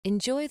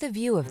Enjoy the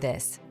view of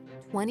this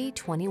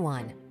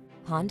 2021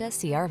 Honda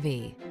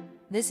CR-V.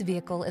 This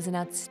vehicle is an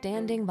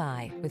outstanding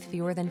buy with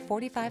fewer than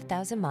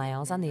 45,000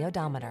 miles on the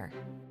odometer.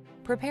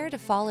 Prepare to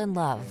fall in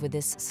love with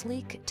this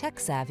sleek,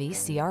 tech-savvy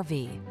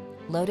CR-V.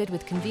 Loaded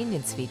with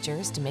convenience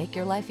features to make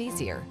your life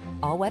easier,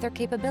 all-weather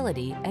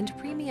capability, and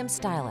premium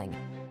styling,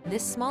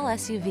 this small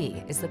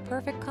SUV is the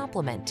perfect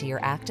complement to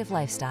your active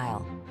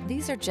lifestyle.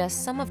 These are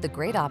just some of the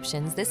great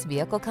options this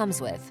vehicle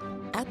comes with: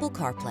 Apple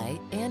CarPlay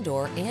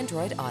and/or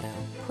Android Auto,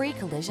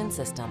 pre-collision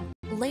system,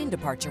 lane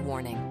departure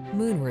warning,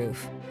 moonroof,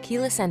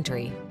 keyless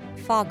entry,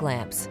 fog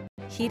lamps,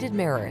 heated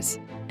mirrors,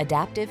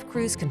 adaptive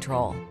cruise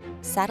control,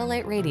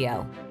 satellite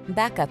radio,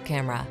 backup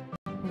camera.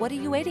 What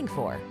are you waiting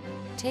for?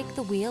 Take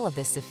the wheel of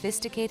this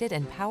sophisticated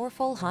and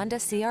powerful Honda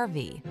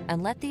CR-V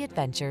and let the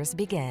adventures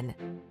begin.